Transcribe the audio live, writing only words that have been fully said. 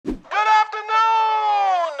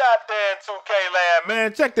land,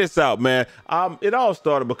 man. Check this out, man. It all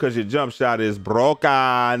started because your jump shot is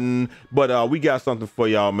broken, but we got something for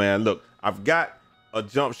y'all, man. Look, I've got a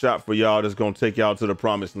jump shot for y'all that's gonna take y'all to the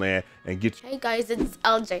promised land and get you. Hey guys, it's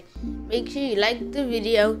LJ. Make sure you like the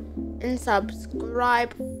video and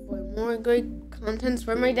subscribe for more great contents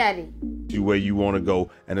from my daddy. You where you want to go,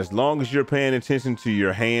 and as long as you're paying attention to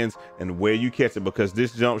your hands and where you catch it, because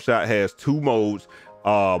this jump shot has two modes,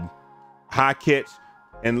 high catch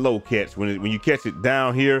and low catch. When you catch it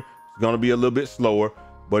down here, it's gonna be a little bit slower,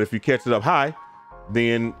 but if you catch it up high,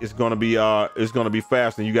 then it's gonna be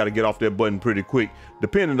fast, and you got to get off that button pretty quick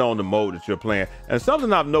depending on the mode that you're playing. And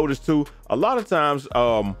something I've noticed too, a lot of times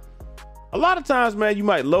man, you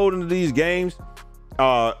might load into these games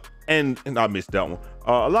and I missed that one.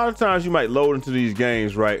 A lot of times you might load into these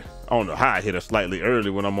games, right? I don't know how I hit her slightly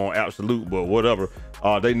early when I'm on absolute, but whatever.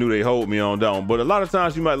 They knew they hold me on down. But a lot of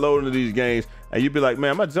times you might load into these games and you'd be like,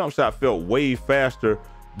 man, my jump shot felt way faster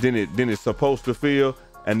than it's supposed to feel.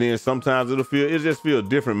 And then sometimes it just feel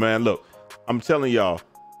different, man. Look, I'm telling y'all,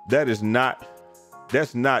 that's not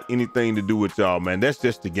anything to do with y'all, man. That's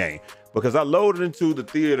just the game. Because I loaded into the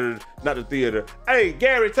theater, not the theater. Hey,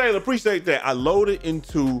 Gary Taylor, appreciate that. I loaded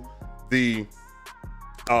into the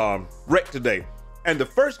rec today. And the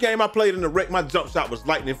first game I played in the rec, my jump shot was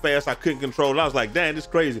lightning fast. I couldn't control it. I was like, damn, this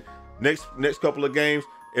is crazy. Next couple of games,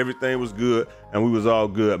 everything was good and we was all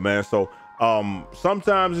good, man. So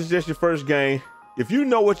sometimes it's just your first game. If you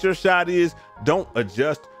know what your shot is, don't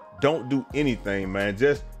adjust, don't do anything, man.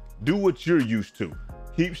 Just do what you're used to.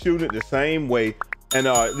 Keep shooting it the same way, and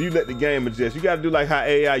you let the game adjust. You got to do like how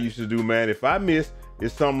AI used to do, man. If I miss,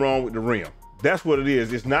 it's something wrong with the rim. That's what it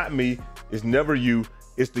is. It's not me. It's never you.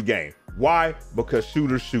 It's the game. Why? Because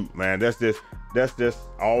shooters shoot, man. That's just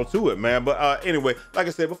all to it, man. But anyway, like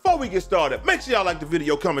I said, before we get started, make sure y'all like the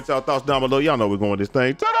video, comment y'all thoughts down below. Y'all know we're going this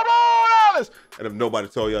thing to the moon. And if nobody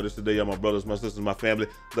told y'all this today, y'all my brothers, my sisters, my family,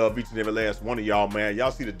 love each and every last one of y'all, man. Y'all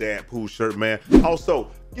see the dad pool shirt, man. Also,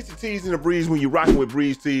 get your tees in the breeze when you're rocking with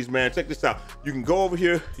Breeze Tees, man. Check this out. You can go over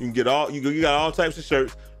here. You can get you got all types of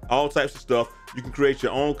shirts, all types of stuff. You can create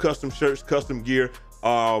your own custom shirts, custom gear,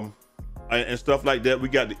 and stuff like that. We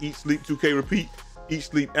got the Eat Sleep 2K Repeat, Eat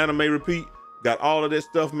Sleep Anime Repeat. Got all of that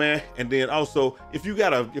stuff, man. And then also, if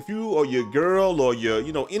you or your girl or your,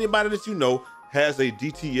 anybody that you know has a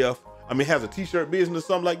DTF, has a t-shirt business or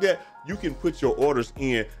something like that, you can put your orders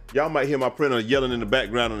in. Y'all might hear my printer yelling in the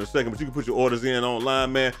background in a second, but you can put your orders in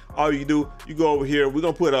online, man. All you do, you go over here. We're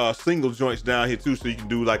gonna put single joints down here too, so you can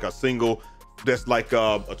do like a single that's like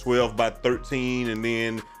a 12 by 13, and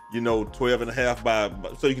then 12 and a half by,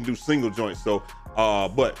 so you can do single joints. So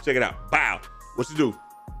but check it out. Bow. What you do?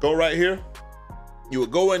 Go right here. You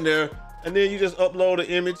would go in there, and then you just upload an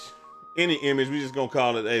image, any image. We just gonna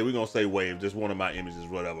call it, hey, we're gonna say wave, just one of my images,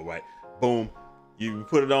 whatever, right? Boom. You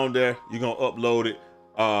put it on there, you're gonna upload it,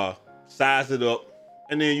 size it up,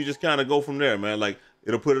 and then you just kind of go from there, man. Like,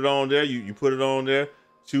 it'll put it on there, you put it on there,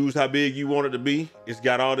 choose how big you want it to be. It's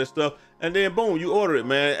got all this stuff, and then boom, you order it,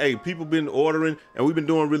 man. Hey, people been ordering, and we've been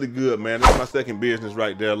doing really good, man. That's my second business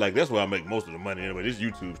right there. Like, that's where I make most of the money anyway. This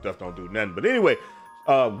YouTube stuff don't do nothing. But anyway,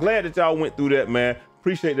 glad that y'all went through that, man.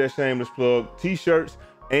 Appreciate that shameless plug. T-shirts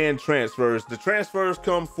and transfers. The transfers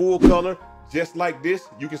come full color, just like this.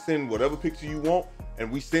 You can send whatever picture you want,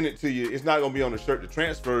 and we send it to you. It's not gonna be on the shirt. The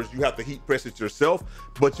transfers, you have to heat press it yourself,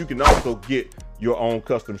 but you can also get your own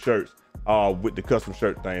custom shirts with the custom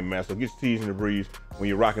shirt thing, man. So get your tees in the breeze when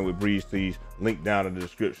you're rocking with Breeze Tees. Link down in the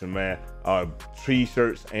description, man.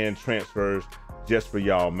 T-shirts and transfers just for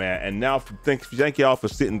y'all, man. And now thank y'all for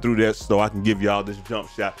sitting through this so I can give y'all this jump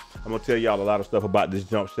shot. I'm gonna tell y'all a lot of stuff about this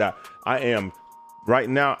jump shot. Right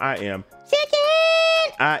now I am chicken.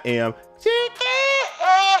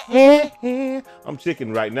 I'm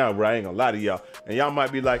chicken right now, bro. I ain't gonna lie to y'all. And y'all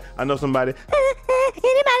might be like, I know somebody,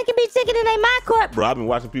 anybody can be chicken in my court. Bro, I've been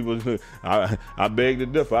watching people, I beg to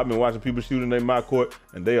differ. I've been watching people shooting in my court,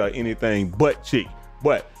 and they are anything but chick.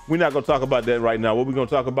 But we're not gonna talk about that right now. What we're gonna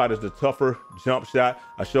talk about is the tougher jump shot.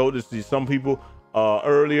 I showed this to some people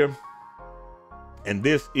earlier, and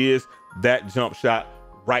this is that jump shot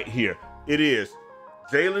right here. It is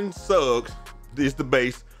Jalen Suggs is the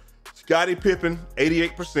base, Scottie Pippen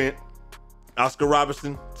 88%, Oscar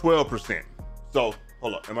Robertson 12%. So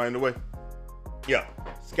hold on, am I in the way? Yeah,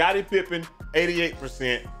 Scottie Pippen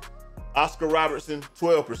 88%, Oscar Robertson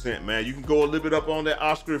 12%, man. You can go a little bit up on that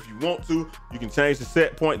Oscar if you want to. You can change the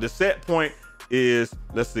set point. The set point is,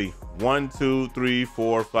 let's see, 1 2 3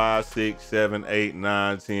 4 5 6 7 8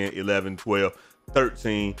 9 10 11 12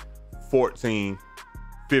 13 14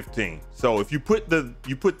 15. So if you put the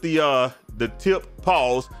tip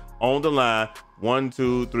pause on the line. 1,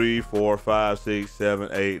 2, 3, 4, 5, 6, 7,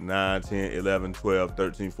 8, 9, 10, 11, 12,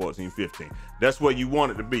 13, 14, 15. That's where you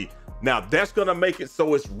want it to be. Now that's gonna make it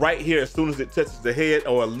so it's right here as soon as it touches the head,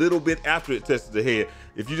 or a little bit after it touches the head.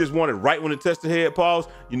 If you just want it right when it touches the head, pause,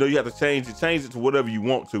 you know you have to change it to whatever you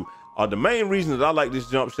want to. The main reason that I like this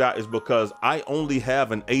jump shot is because I only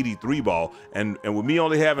have an 83 ball, and with me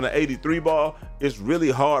only having an 83 ball, it's really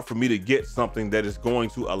hard for me to get something that is going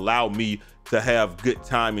to allow me to have good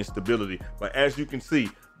timing stability. But as you can see,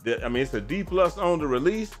 it's a D+ on the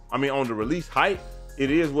release. On the release height, it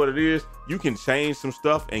is what it is. You can change some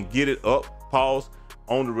stuff and get it up, pause,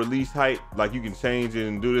 on the release height. Like you can change it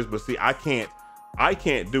and do this, but see, I can't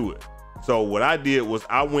do it. So what I did was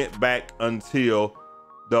I went back until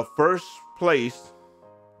the first place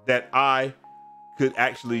that I could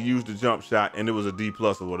actually use the jump shot, and it was a D+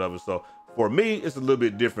 or whatever. So for me, it's a little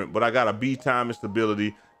bit different, but I got a B timing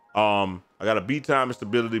stability. B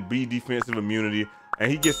defensive immunity, and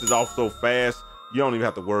he gets it off so fast, you don't even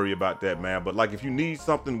have to worry about that, man. But like if you need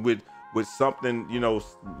something with something, you know,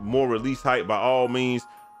 more release height, by all means,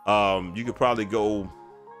 you could probably go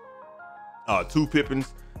 2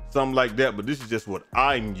 Pippins, something like that, but this is just what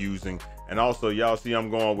I'm using. And also, y'all see I'm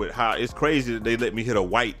going with high. It's crazy that they let me hit a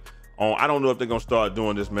white on. I don't know if they're gonna start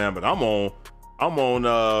doing this, man, but I'm on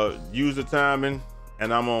user timing,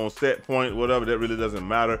 and I'm on set point, whatever. That really doesn't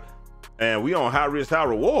matter. And we on high risk, high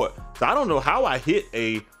reward. So I don't know how I hit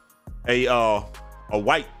a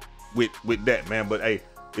white with that, man. But hey,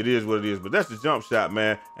 it is what it is. But that's the jump shot,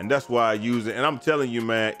 man, and that's why I use it. And I'm telling you,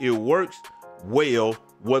 man, it works well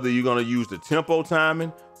whether you're gonna use the tempo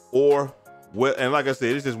timing or well. And like I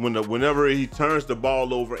said, it's just whenever he turns the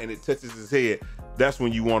ball over and it touches his head, that's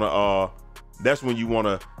when you wanna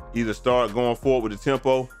either start going forward with the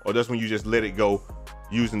tempo, or that's when you just let it go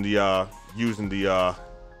using the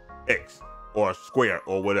X or square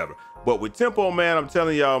or whatever. But with tempo, man, I'm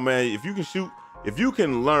telling y'all, man, if you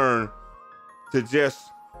can learn to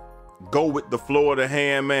just go with the flow of the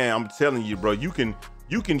hand, man, I'm telling you, bro, you can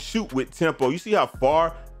shoot with tempo. You see how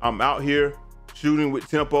far I'm out here shooting with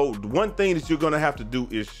tempo? The one thing that you're gonna have to do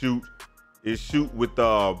is shoot with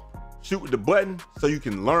the button, so you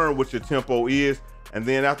can learn what your tempo is. And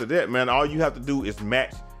then after that, man, all you have to do is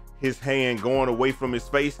match his hand going away from his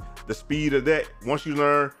face, the speed of that. Once you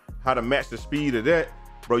learn how to match the speed of that,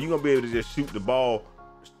 bro, you're gonna be able to just shoot the ball,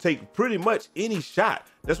 take pretty much any shot.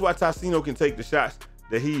 That's why Tassino can take the shots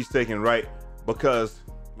that he's taking, right? Because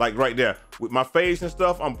like right there with my face and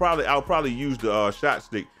stuff, I'll probably use the shot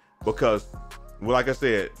stick, because well, like I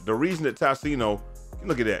said, the reason that Tassino,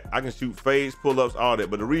 look at that, I can shoot fades, pull-ups, all that.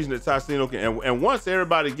 But the reason that Tassino can, and once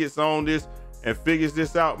everybody gets on this and figures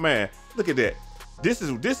this out, man, look at that. This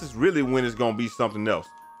is really when it's gonna be something else,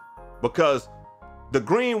 because the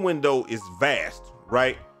green window is vast,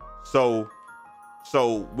 right? So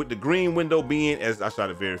with the green window being, as I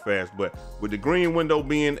shot it very fast, but with the green window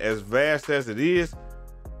being as vast as it is,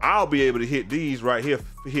 I'll be able to hit these right here,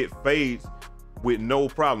 hit fades with no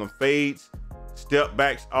problem. Fades, step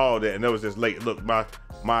backs, all that. And that was just late. Look,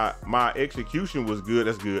 my execution was good.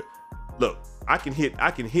 That's good. Look, I can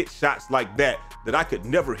hit shots like that I could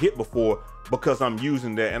never hit before, because I'm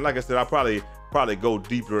using that. And like I said, I'll probably go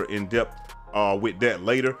deeper in depth with that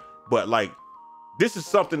later. But like, this is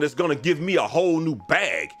something that's gonna give me a whole new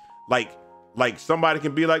bag. Like somebody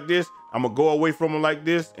can be like this, I'm gonna go away from them like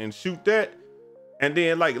this and shoot that. And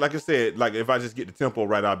then like I said, like if I just get the tempo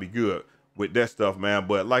right, I'll be good with that stuff, man.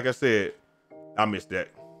 But like I said, I missed that.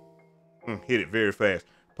 Hit it very fast.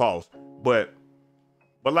 Pause. But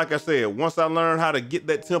like I said, once I learn how to get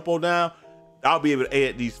that tempo down, I'll be able to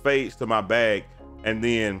add these fades to my bag, and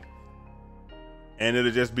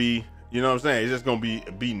it'll just be, you know what I'm saying? It's just gonna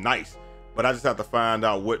be nice. But I just have to find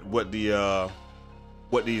out what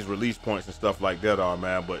these release points and stuff like that are,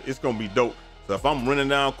 man. But it's gonna be dope. So if I'm running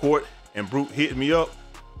down court and Brute hitting me up,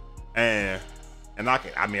 and I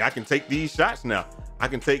can take these shots now. I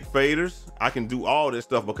can take faders. I can do all this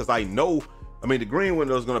stuff, because I know, the green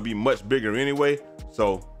window is gonna be much bigger anyway.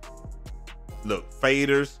 So look,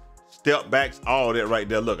 faders, step backs, all that right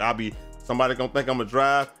there. Look, somebody gonna think I'm gonna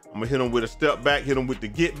drive. I'm gonna hit them with a step back, hit them with the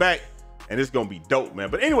get back, and it's gonna be dope, man.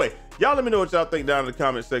 But anyway, y'all let me know what y'all think down in the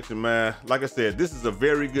comment section, man. Like I said, this is a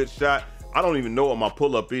very good shot. I don't even know what my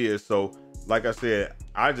pull-up is, so like I said,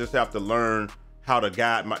 I just have to learn how to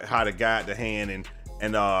guide the hand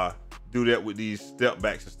and do that with these step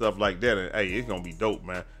backs and stuff like that. And hey, it's gonna be dope,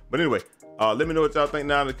 man. But anyway, let me know what y'all think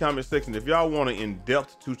down in the comment section. If y'all want an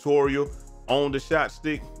in-depth tutorial on the shot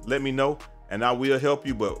stick, let me know and I will help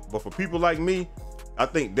you. But for people like me, I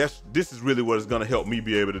think this is really what is gonna help me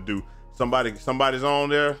be able to do. Somebody's on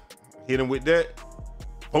there, hit him with that,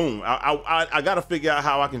 boom. I gotta figure out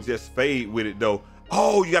how I can just fade with it though.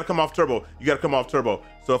 Oh, you gotta come off turbo. You gotta come off turbo.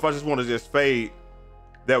 So if I just want to just fade,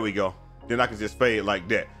 there we go. Then I can just fade like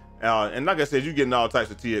that. And like I said, you're getting all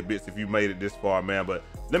types of tidbits if you made it this far, man. But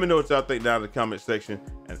let me know what y'all think down in the comment section,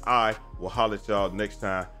 and I will holler at y'all next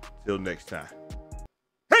time. Till next time.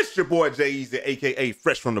 It's your boy Jay Easy, aka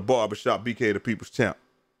Fresh from the Barbershop, BK the People's Champ.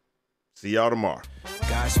 See y'all tomorrow.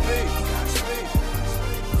 Godspeed.